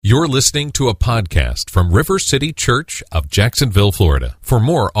You're listening to a podcast from River City Church of Jacksonville, Florida. For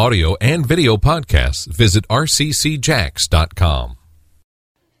more audio and video podcasts, visit rccjax.com.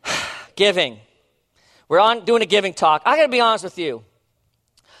 Giving. We're doing a giving talk. I got to be honest with you.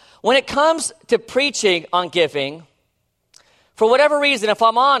 When it comes to preaching on giving, for whatever reason, if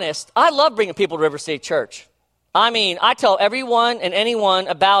I'm honest, I love bringing people to River City Church. I mean, I tell everyone and anyone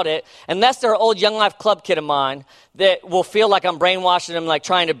about it, unless they're an old Young Life Club kid of mine that will feel like I'm brainwashing them, like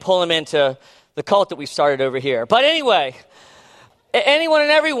trying to pull them into the cult that we've started over here. But anyway, anyone and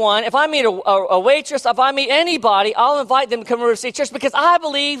everyone, if I meet a waitress, if I meet anybody, I'll invite them to come to River City Church because I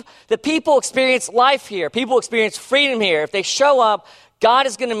believe that people experience life here. People experience freedom here. If they show up, God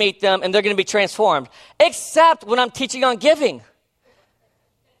is going to meet them and they're going to be transformed. Except when I'm teaching on giving.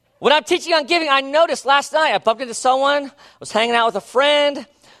 When I'm teaching on giving, I noticed last night, I bumped into someone, was hanging out with a friend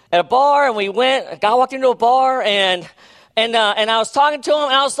at a bar, and a guy walked into a bar, and I was talking to him,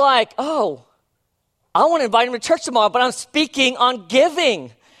 and I was like, oh, I want to invite him to church tomorrow, but I'm speaking on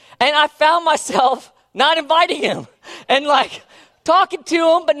giving. And I found myself not inviting him, and like talking to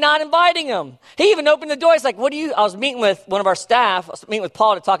him, but not inviting him. He even opened the door. He's like, I was meeting with one of our staff. I was meeting with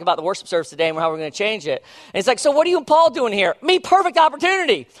Paul to talk about the worship service today and how we're going to change it. And he's like, so what are you and Paul doing here? Me, perfect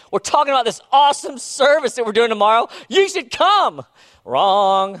opportunity. We're talking about this awesome service that we're doing tomorrow. You should come.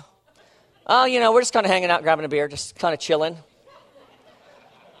 Wrong. Oh, we're just kind of hanging out, grabbing a beer, just kind of chilling.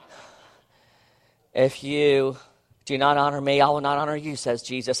 If you do not honor me, I will not honor you, says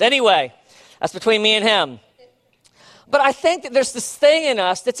Jesus. Anyway, that's between me and him. But I think that there's this thing in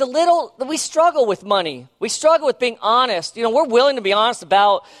us that we struggle with money. We struggle with being honest. We're willing to be honest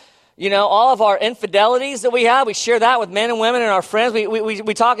about, all of our infidelities that we have. We share that with men and women and our friends.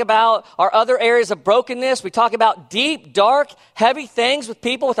 We talk about our other areas of brokenness. We talk about deep, dark, heavy things with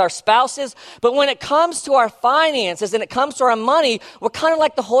people, with our spouses. But when it comes to our finances and it comes to our money, we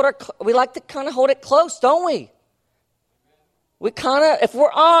like to hold it close, don't we? If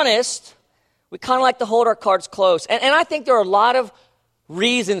we're honest, we kind of like to hold our cards close. And I think there are a lot of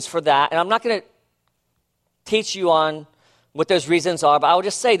reasons for that. And I'm not going to teach you on what those reasons are, but I will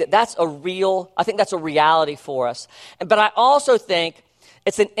just say that I think that's a reality for us. But I also think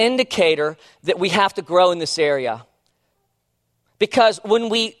it's an indicator that we have to grow in this area. Because when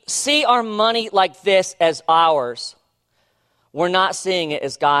we see our money like this as ours, we're not seeing it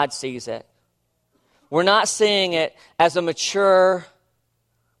as God sees it. We're not seeing it as a mature,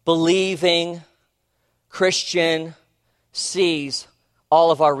 believing Christian sees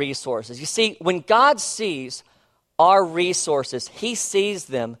all of our resources. You see, when God sees our resources, he sees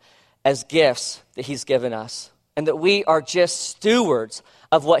them as gifts that he's given us, and that we are just stewards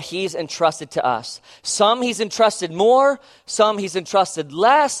of what he's entrusted to us. Some he's entrusted more, some he's entrusted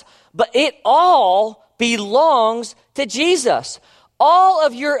less, but it all belongs to Jesus. All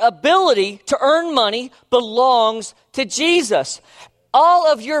of your ability to earn money belongs to Jesus.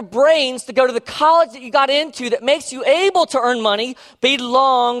 All of your brains to go to the college that you got into that makes you able to earn money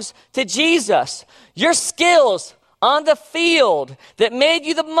belongs to Jesus. Your skills on the field that made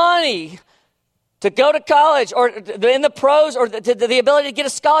you the money to go to college or in the pros or the ability to get a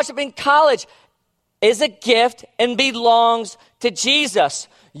scholarship in college is a gift and belongs to Jesus.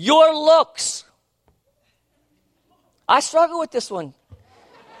 Your looks. I struggle with this one.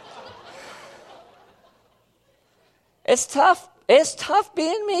 It's tough. It's tough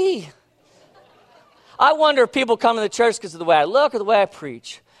being me. I wonder if people come to the church because of the way I look or the way I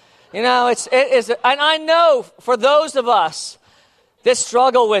preach. And I know for those of us that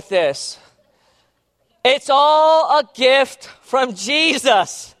struggle with this, it's all a gift from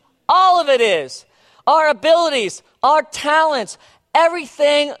Jesus. All of it is. Our abilities, our talents,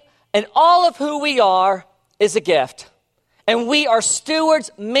 everything, and all of who we are is a gift. And we are stewards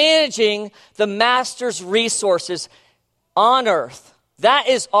managing the master's resources on earth. That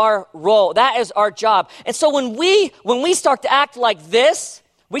is our role. That is our job. And so when we start to act like this,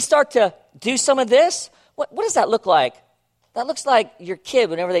 we start to do some of this, what does that look like? That looks like your kid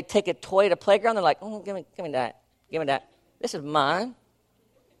whenever they take a toy to playground, they're like, oh, give me that. Give me that. This is mine.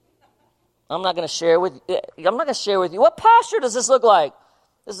 I'm not going to share with you. What posture does this look like?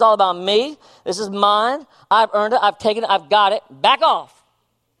 This is all about me. This is mine. I've earned it. I've taken it. I've got it. Back off.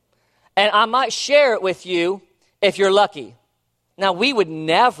 And I might share it with you if you're lucky. Now, we would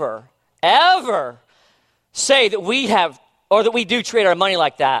never, ever say that we have or that we do treat our money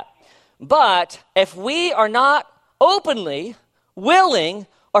like that. But if we are not openly willing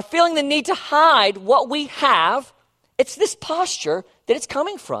or feeling the need to hide what we have, it's this posture that it's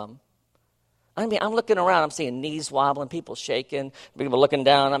coming from. I mean, I'm looking around, I'm seeing knees wobbling, people shaking, people looking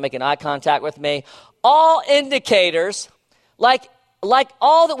down, not making eye contact with me. All indicators, like like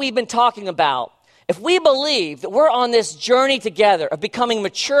all that we've been talking about, if we believe that we're on this journey together of becoming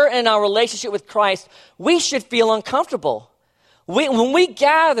mature in our relationship with Christ, we should feel uncomfortable. When we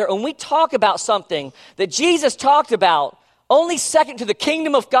gather and we talk about something that Jesus talked about, only second to the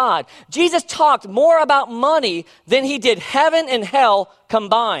kingdom of God, Jesus talked more about money than he did heaven and hell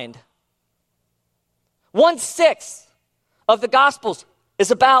combined. 1/6 of the Gospels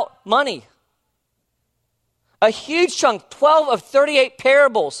is about money. A huge chunk, 12 of 38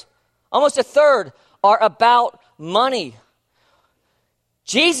 parables, almost a third, are about money.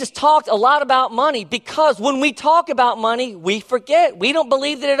 Jesus talked a lot about money because when we talk about money, we forget. We don't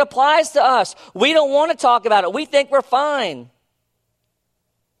believe that it applies to us. We don't want to talk about it. We think we're fine.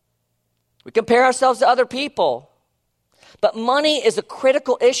 We compare ourselves to other people. But money is a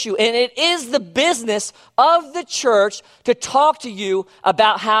critical issue, and it is the business of the church to talk to you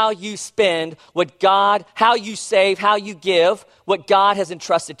about how you spend what God, how you save, how you give, what God has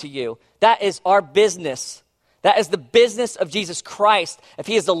entrusted to you. That is our business. That is the business of Jesus Christ, if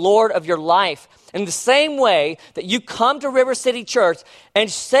he is the Lord of your life. In the same way that you come to River City Church and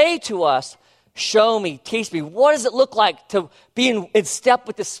say to us, show me, teach me, what does it look like to be in step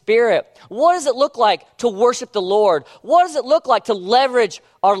with the Spirit? What does it look like to worship the Lord? What does it look like to leverage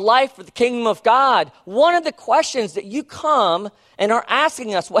our life for the kingdom of God? One of the questions that you come and are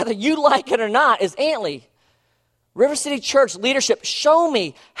asking us, whether you like it or not, is, Antley, River City Church leadership, show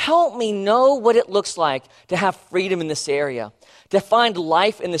me, help me know what it looks like to have freedom in this area, to find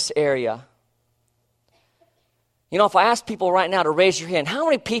life in this area. You know, if I ask people right now to raise your hand, how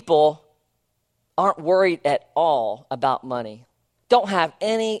many people aren't worried at all about money? Don't have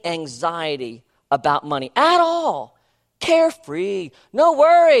any anxiety about money at all. Carefree, no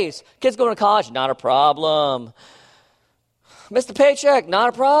worries. Kids going to college, not a problem. Missed a paycheck, not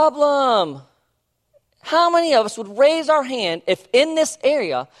a problem. How many of us would raise our hand if in this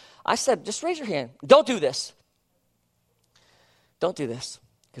area, I said, just raise your hand. Don't do this. Don't do this,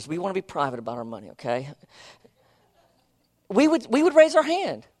 because we want to be private about our money, okay? We would raise our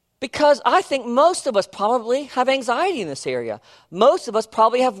hand, because I think most of us probably have anxiety in this area. Most of us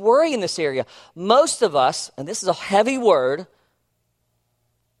probably have worry in this area. Most of us, and this is a heavy word,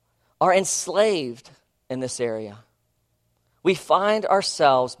 are enslaved in this area. We find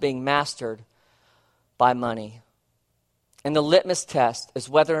ourselves being mastered by money. And the litmus test is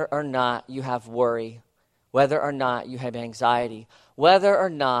whether or not you have worry, whether or not you have anxiety, whether or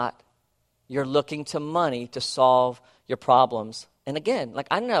not you're looking to money to solve your problems. And again, like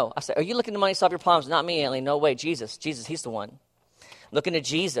I know, I say, are you looking to money to solve your problems? Not me, Antley. No way. Jesus, he's the one. Looking to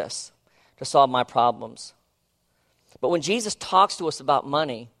Jesus to solve my problems. But when Jesus talks to us about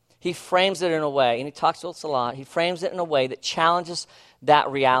money, he frames it in a way, and he talks to us a lot, he frames it in a way that challenges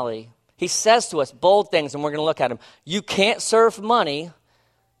that reality. He says to us bold things, and we're going to look at them. You can't serve money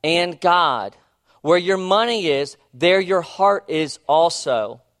and God. Where your money is, there your heart is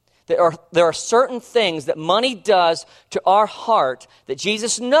also. There are certain things that money does to our heart that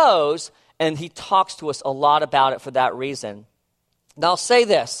Jesus knows, and he talks to us a lot about it for that reason. Now, I'll say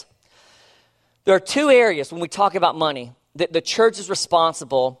this. There are two areas when we talk about money that the church is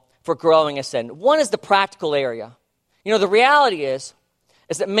responsible for growing us in. One is the practical area. You know, the reality is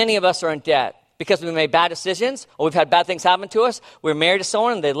that many of us are in debt because we made bad decisions, or we've had bad things happen to us. We were married to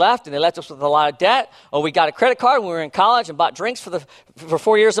someone and they left us with a lot of debt, or we got a credit card when we were in college and bought drinks for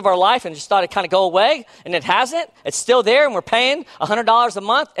 4 years of our life and just thought it'd kind of go away, and it hasn't. It's still there, and we're paying $100 a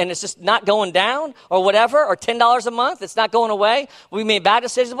month and it's just not going down, or whatever, or $10 a month. It's not going away. We made bad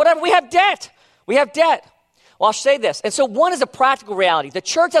decisions, whatever. We have debt. Well, I'll say this. And so one is a practical reality. The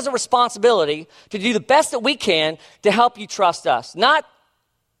church has a responsibility to do the best that we can to help you trust us. Not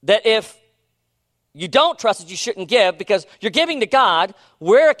that if you don't trust us, you shouldn't give, because you're giving to God.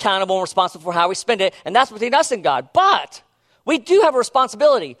 We're accountable and responsible for how we spend it, and that's between us and God. But we do have a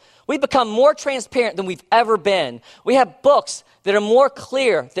responsibility. We've become more transparent than we've ever been. We have books that are more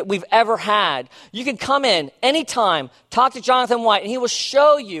clear than we've ever had. You can come in anytime, talk to Jonathan White, and he will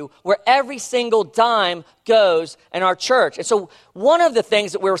show you where every single dime goes in our church. And so one of the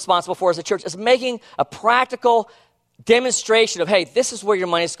things that we're responsible for as a church is making a practical demonstration of, hey, this is where your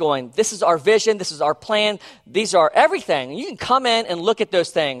money's going. This is our vision. This is our plan. These are everything. You can come in and look at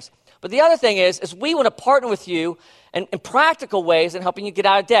those things. But the other thing is we want to partner with you in practical ways in helping you get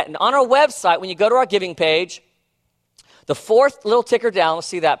out of debt. And on our website, when you go to our giving page, the fourth little ticker down, let's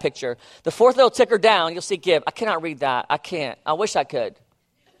see that picture. The fourth little ticker down, you'll see give. I cannot read that. I can't. I wish I could.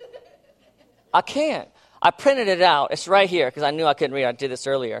 I can't. I printed it out. It's right here because I knew I couldn't read it. I did this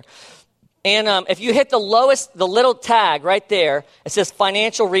earlier. And if you hit the little tag right there, it says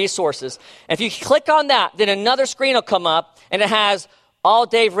financial resources. And if you click on that, then another screen will come up, and it has all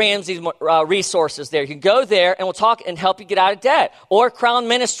Dave Ramsey's resources there. You can go there, and we'll talk and help you get out of debt. Or Crown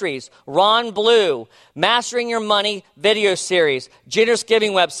Ministries, Ron Blue, Mastering Your Money video series, Generous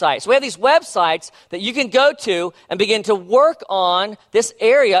Giving website. So we have these websites that you can go to and begin to work on this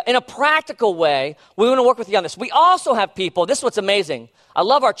area in a practical way. We want to work with you on this. We also have people, this is what's amazing. I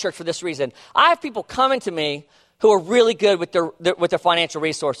love our church for this reason. I have people coming to me who are really good with their financial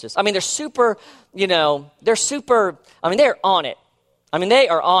resources. I mean, they're on it. I mean, they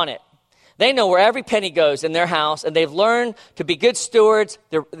are on it. They know where every penny goes in their house, and they've learned to be good stewards.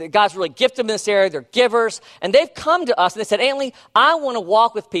 God's really gifted them in this area. They're givers. And they've come to us, and they said, Antley, I want to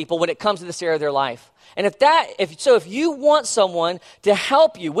walk with people when it comes to this area of their life. And if you want someone to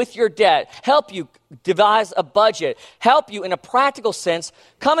help you with your debt, help you devise a budget, help you in a practical sense,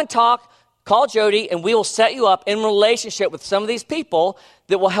 come and talk, call Jody, and we will set you up in relationship with some of these people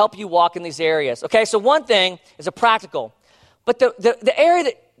that will help you walk in these areas. Okay, so one thing is a practical. But the area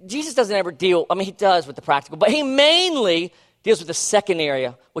that Jesus doesn't ever deal, I mean, he does with the practical, but he mainly deals with the second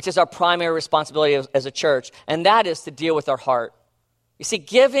area, which is our primary responsibility as a church, and that is to deal with our heart. You see,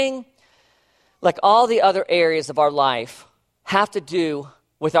 giving, like all the other areas of our life, have to do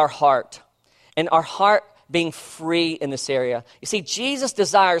with our heart, and our heart being free in this area. You see, Jesus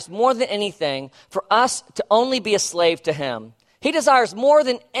desires more than anything for us to only be a slave to him. He desires more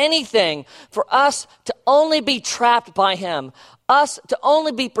than anything for us to only be trapped by him, us to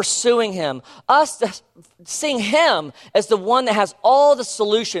only be pursuing him, us to seeing him as the one that has all the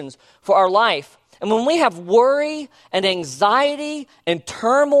solutions for our life. And when we have worry and anxiety and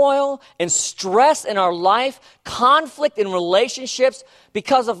turmoil and stress in our life, conflict in relationships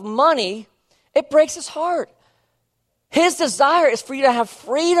because of money, it breaks his heart. His desire is for you to have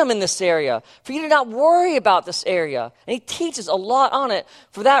freedom in this area, for you to not worry about this area. And he teaches a lot on it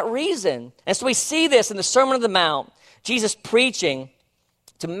for that reason. And so we see this in the Sermon on the Mount, Jesus preaching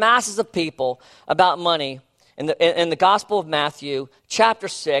to masses of people about money. In the Gospel of Matthew, chapter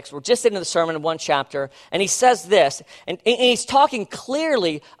 6, we're just into the sermon in one chapter, and he says this, and he's talking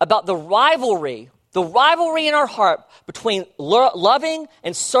clearly about the rivalry in our heart between loving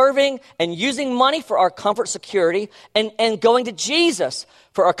and serving and using money for our comfort, security, and going to Jesus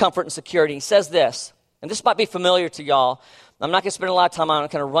for our comfort and security. He says this, and this might be familiar to y'all. I'm not going to spend a lot of time on it.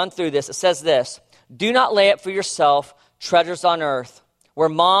 I'm going to run through this. It says this, do not lay up for yourself treasures on earth, where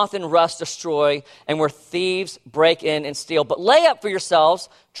moth and rust destroy and where thieves break in and steal. But lay up for yourselves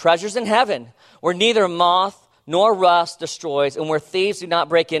treasures in heaven, where neither moth nor rust destroys, and where thieves do not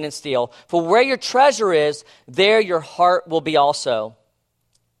break in and steal. For where your treasure is, there your heart will be also.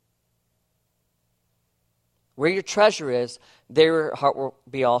 Where your treasure is, there your heart will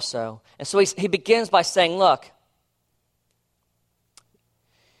be also. And so he begins by saying, look,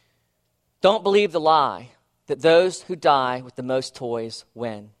 don't believe the lie that those who die with the most toys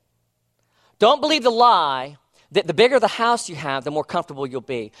win. Don't believe the lie that the bigger the house you have, the more comfortable you'll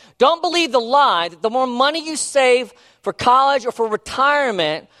be. Don't believe the lie that the more money you save for college or for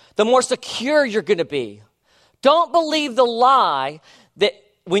retirement, the more secure you're going to be. Don't believe the lie that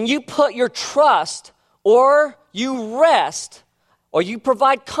when you put your trust or you rest or you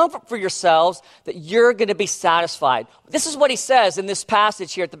provide comfort for yourselves, that you're going to be satisfied. This is what he says in this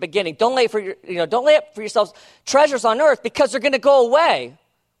passage here at the beginning. Don't lay up for yourselves treasures on earth because they're going to go away.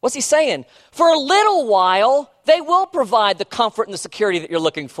 What's he saying? For a little while, they will provide the comfort and the security that you're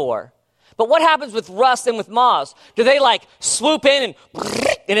looking for. But what happens with rust and with moths? Do they swoop in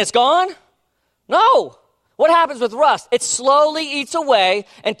and it's gone? No. What happens with rust? It slowly eats away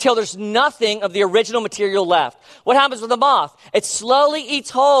until there's nothing of the original material left. What happens with the moth? It slowly eats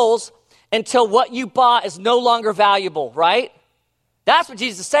holes until what you bought is no longer valuable, right? That's what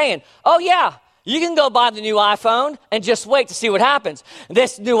Jesus is saying. Oh yeah. You can go buy the new iPhone and just wait to see what happens.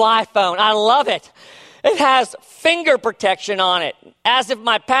 This new iPhone, I love it. It has finger protection on it, as if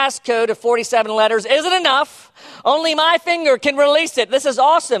my passcode of 47 letters isn't enough. Only my finger can release it. This is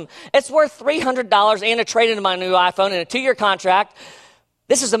awesome. It's worth $300 and a trade into my new iPhone and a 2-year contract.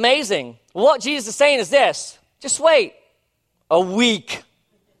 This is amazing. What Jesus is saying is this. Just wait a week.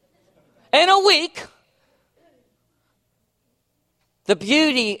 In a week, the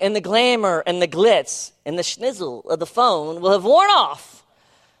beauty and the glamour and the glitz and the schnizzle of the phone will have worn off.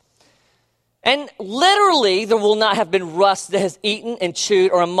 And literally, there will not have been rust that has eaten and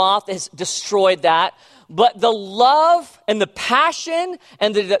chewed or a moth that has destroyed that. But the love and the passion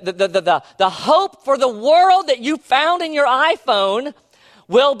and the hope for the world that you found in your iPhone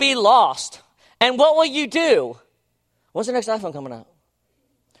will be lost. And what will you do? When's the next iPhone coming out?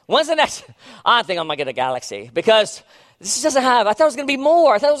 When's the next? I think I'm going to get a Galaxy because this doesn't have, I thought it was going to be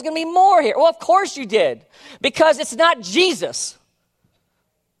more. I thought it was going to be more here. Well, of course you did, because it's not Jesus.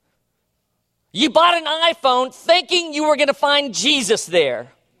 You bought an iPhone thinking you were going to find Jesus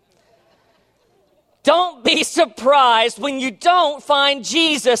there. Don't be surprised when you don't find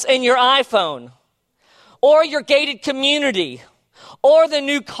Jesus in your iPhone or your gated community or the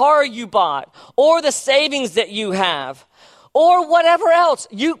new car you bought or the savings that you have or whatever else.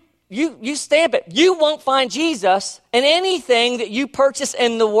 You stamp it. You won't find Jesus in anything that you purchase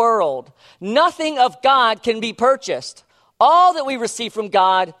in the world. Nothing of God can be purchased. All that we receive from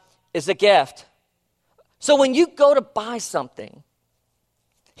God is a gift. So when you go to buy something,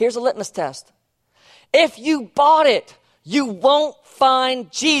 here's a litmus test. If you bought it, you won't find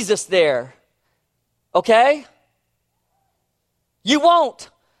Jesus there. Okay? You won't.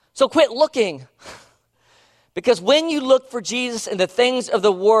 So quit looking. Because when you look for Jesus in the things of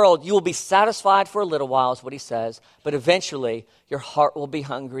the world, you will be satisfied for a little while, is what he says. But eventually, your heart will be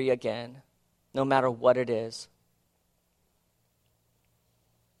hungry again, no matter what it is.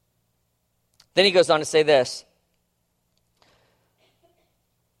 Then he goes on to say this.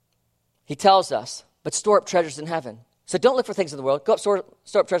 He tells us, but store up treasures in heaven. So don't look for things in the world. Go up, store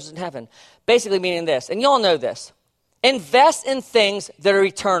up treasures in heaven. Basically meaning this, and you all know this. Invest in things that are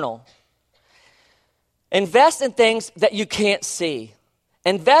eternal. Invest in things that you can't see.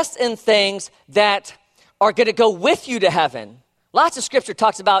 Invest in things that are going to go with you to heaven. Lots of scripture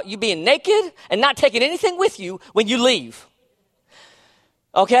talks about you being naked and not taking anything with you when you leave.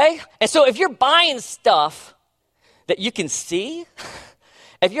 Okay? And so if you're buying stuff that you can see,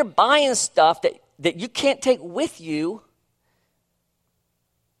 if you're buying stuff that you can't take with you,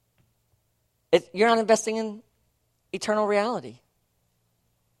 you're not investing in eternal reality.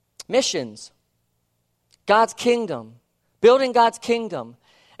 Missions, God's kingdom, building God's kingdom,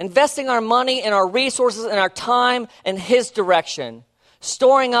 investing our money and our resources and our time in his direction,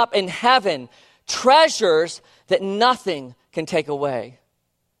 storing up in heaven treasures that nothing can take away.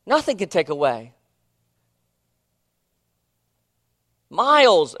 Nothing can take away.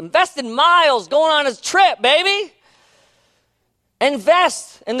 Miles, invest in miles going on his trip, baby.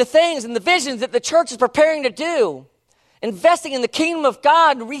 Invest in the things and the visions that the church is preparing to do. Investing in the kingdom of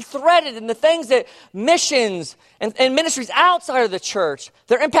God and rethreaded in the things that missions and ministries outside of the church,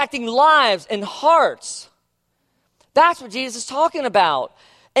 they're impacting lives and hearts. That's what Jesus is talking about.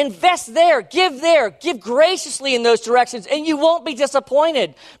 Invest there, give graciously in those directions, and you won't be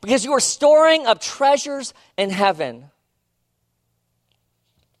disappointed because you are storing up treasures in heaven.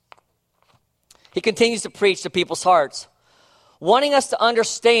 He continues to preach to people's hearts, wanting us to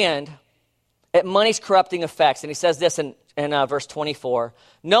understand at money's corrupting effects. And he says this in verse 24.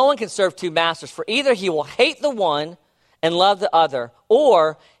 No one can serve two masters, for either he will hate the one and love the other,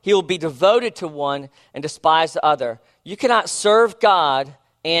 or he will be devoted to one and despise the other. You cannot serve God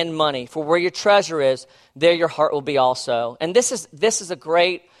and money, for where your treasure is, there your heart will be also. And this is a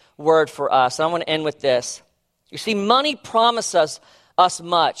great word for us. And I want to end with this. You see, money promises us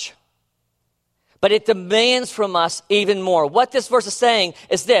much, but it demands from us even more. What this verse is saying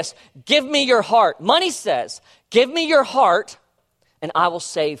is this: give me your heart. Money says, give me your heart and I will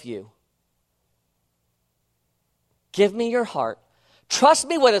save you. Give me your heart. Trust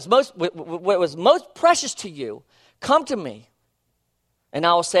me, what was most precious to you. Come to me and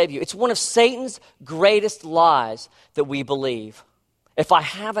I will save you. It's one of Satan's greatest lies that we believe. If I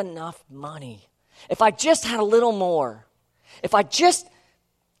have enough money, if I just had a little more,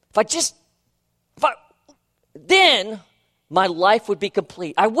 then my life would be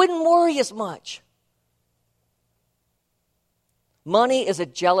complete. I wouldn't worry as much. Money is a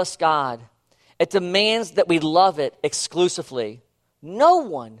jealous God. It demands that we love it exclusively. No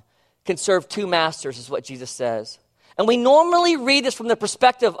one can serve two masters, is what Jesus says. And we normally read this from the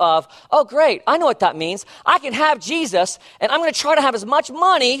perspective of, oh, great, I know what that means. I can have Jesus, and I'm going to try to have as much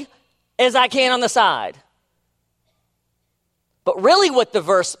money as I can on the side. But really what the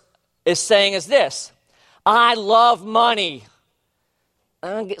verse is saying is this: I love money.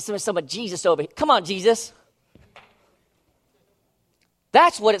 I'm going to get some of Jesus over here. Come on, Jesus.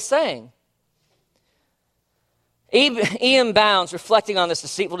 That's what it's saying. Ian Bounds, reflecting on this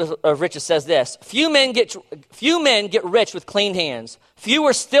deceitfulness of riches, says this: few men get rich with clean hands.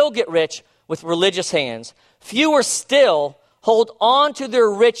 Fewer still get rich with religious hands. Fewer still hold on to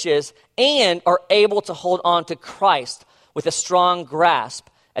their riches and are able to hold on to Christ with a strong grasp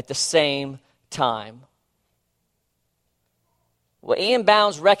at the same time. What Ian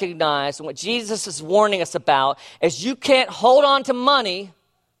Bounds recognized and what Jesus is warning us about is you can't hold on to money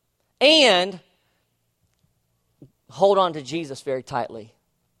and hold on to Jesus very tightly.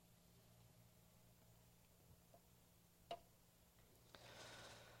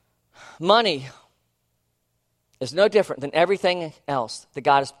 Money is no different than everything else that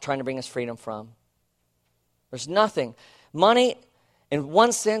God is trying to bring us freedom from. There's nothing. Money, in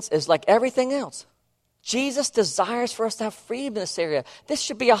one sense, is like everything else. Jesus desires for us to have freedom in this area. This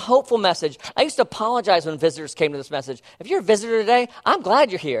should be a hopeful message. I used to apologize when visitors came to this message. If you're a visitor today, I'm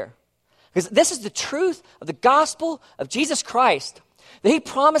glad you're here. Because this is the truth of the gospel of Jesus Christ, that he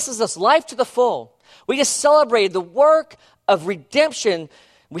promises us life to the full. We just celebrated the work of redemption.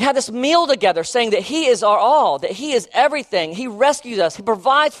 We had this meal together saying that he is our all, that he is everything. He rescues us. He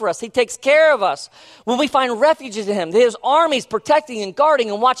provides for us. He takes care of us. When we find refuge in him, his armies protecting and guarding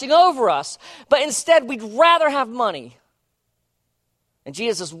and watching over us. But instead, we'd rather have money. And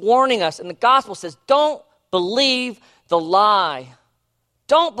Jesus is warning us, and the gospel says, don't believe the lie.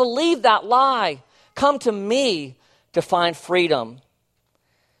 Don't believe that lie. Come to me to find freedom.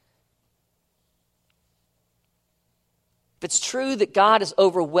 If it's true that God has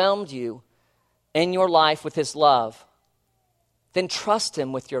overwhelmed you in your life with his love, then trust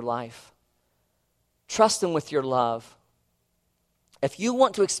him with your life. Trust him with your love. If you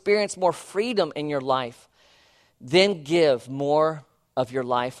want to experience more freedom in your life, then give more of your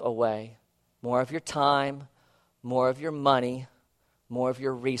life away. More of your time, more of your money, more of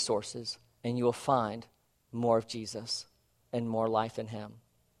your resources, and you will find more of Jesus and more life in him.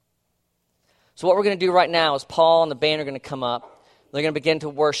 So what we're going to do right now is Paul and the band are going to come up. They're going to begin to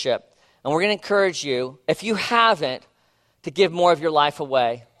worship. And we're going to encourage you, if you haven't, to give more of your life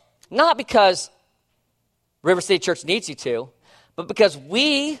away. Not because River City Church needs you to, but because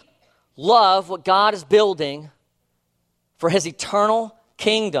we love what God is building for his eternal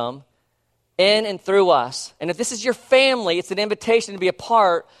kingdom in and through us. And if this is your family, it's an invitation to be a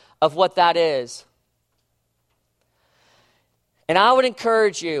part of what that is. And I would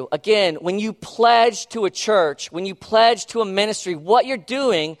encourage you, again, when you pledge to a church, when you pledge to a ministry, what you're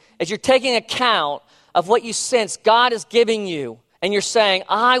doing is you're taking account of what you sense God is giving you. And you're saying,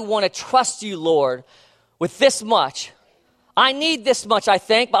 I want to trust you, Lord, with this much. I need this much, I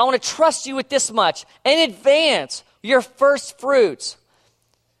think, but I want to trust you with this much. In advance, your first fruits.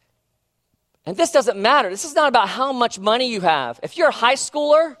 And this doesn't matter. This is not about how much money you have. If you're a high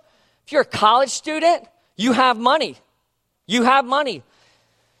schooler, if you're a college student, you have money. You have money.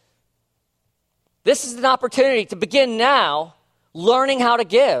 This is an opportunity to begin now learning how to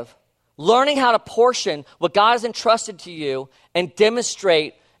give, learning how to portion what God has entrusted to you and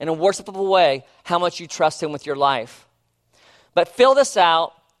demonstrate in a worshipful way how much you trust him with your life. But fill this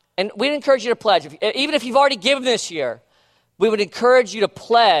out, and we'd encourage you to pledge. Even if you've already given this year, we would encourage you to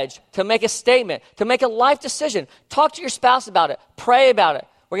pledge, to make a statement, to make a life decision. Talk to your spouse about it. Pray about it.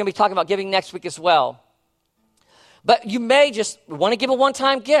 We're going to be talking about giving next week as well. But you may just want to give a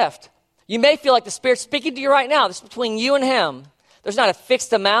one-time gift. You may feel like the Spirit's speaking to you right now. This is between you and him. There's not a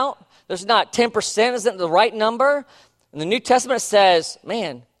fixed amount. There's not 10% isn't the right number. And the New Testament says,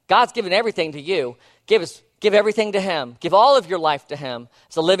 man, God's given everything to you. Give everything to him. Give all of your life to him.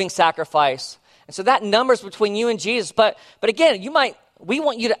 It's a living sacrifice. And so that number's between you and Jesus. But again, we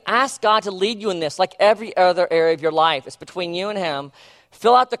want you to ask God to lead you in this like every other area of your life. It's between you and him.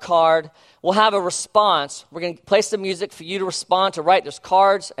 Fill out the card. We'll have a response. We're going to play some music for you to respond to. There's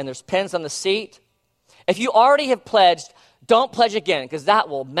cards and there's pens on the seat. If you already have pledged, don't pledge again because that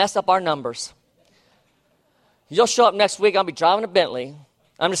will mess up our numbers. You'll show up next week. I'll be driving a Bentley.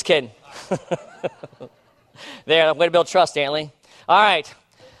 I'm just kidding. There, way to build trust, Stanley. All right.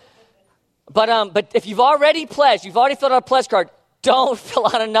 But if you've already pledged, you've already filled out a pledge card, don't fill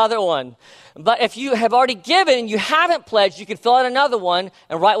out another one. But if you have already given and you haven't pledged, you can fill out another one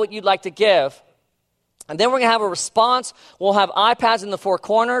and write what you'd like to give. And then we're going to have a response. We'll have iPads in the four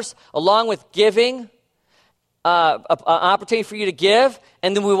corners along with giving, an opportunity for you to give.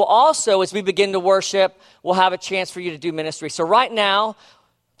 And then we will also, as we begin to worship, we'll have a chance for you to do ministry. So right now,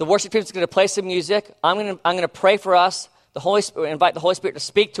 the worship team is going to play some music. I'm going to pray for us. The Holy Spirit, invite the Holy Spirit to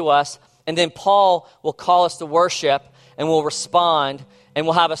speak to us. And then Paul will call us to worship and we'll respond. And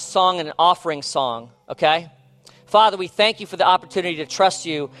we'll have a song and an offering song, okay? Father, we thank you for the opportunity to trust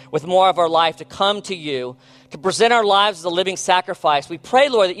you with more of our life, to come to you, to present our lives as a living sacrifice. We pray,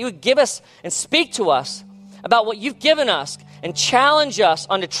 Lord, that you would give us and speak to us about what you've given us and challenge us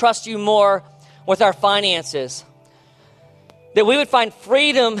on to trust you more with our finances. That we would find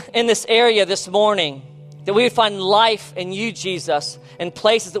freedom in this area this morning. That we would find life in you, Jesus, in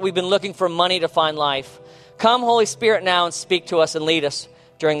places that we've been looking for money to find life. Come, Holy Spirit, now and speak to us and lead us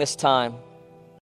during this time.